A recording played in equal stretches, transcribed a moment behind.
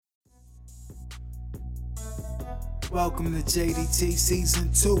Welcome to JDT Season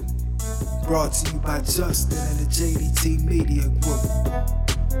 2, brought to you by Justin and the JDT Media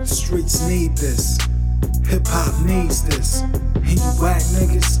GRP. The streets need this, hip-hop needs this, and you whack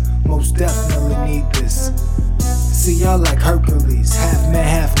niggas most definitely need this. See, y'all like Hercules, half man,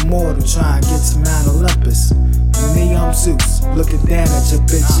 half immortal, trying to get to Mount Olympus. And me, I'm Zeus, looking down at your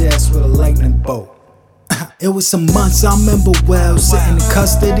bitch ass with a lightning bolt. It was some months I remember well, sitting in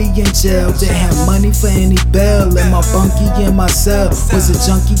custody in jail. Didn't have money for any bail, and my bunkie in my cell was a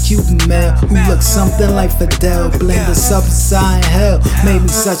junkie Cuban male who looked something like Fidel. Blamed the suicide in hell, made me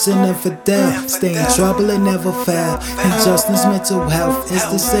such an infidel. Stay in trouble and never fail. Injustice, mental health is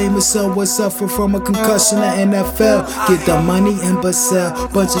the same as someone suffer from a concussion at NFL. Get the money, imbecile.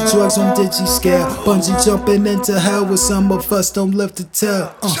 Bunch of drugs on digi-scale. Bungee jumping into hell with some of us don't live to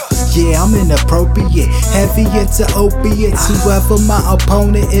tell. Yeah, I'm inappropriate, heavier to opiates. Whoever my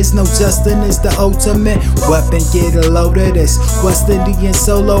opponent is, no Justin is the ultimate weapon. Get a load of this West Indian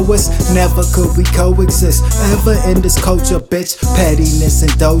soloist. Never could we coexist ever in this culture, bitch. Pettiness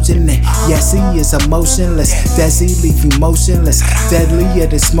indulgent in. Yes, he is emotionless. Desi leave you motionless. Deadlier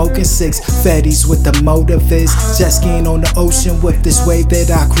than smoking six fetties with the motive is jet skiing on the ocean with this wave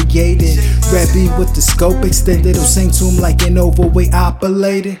that I created. Rebby with the scope extended. I'll sing to him like an overweight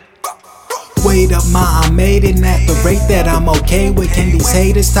operator. Wait up, I made it, at the rate that I'm okay with. Can these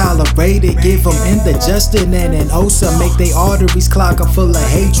haters tolerate it? Give them indigestion and an ulcer, make they arteries clog up full of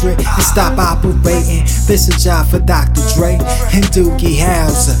hatred and stop operating. This a job for Dr. Dre and Doogie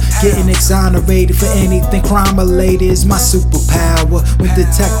Howser. Getting exonerated for anything crime related is my superpower. When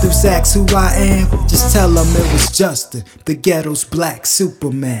detectives ask who I am, just tell them it was Justin, the ghetto's black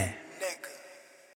Superman.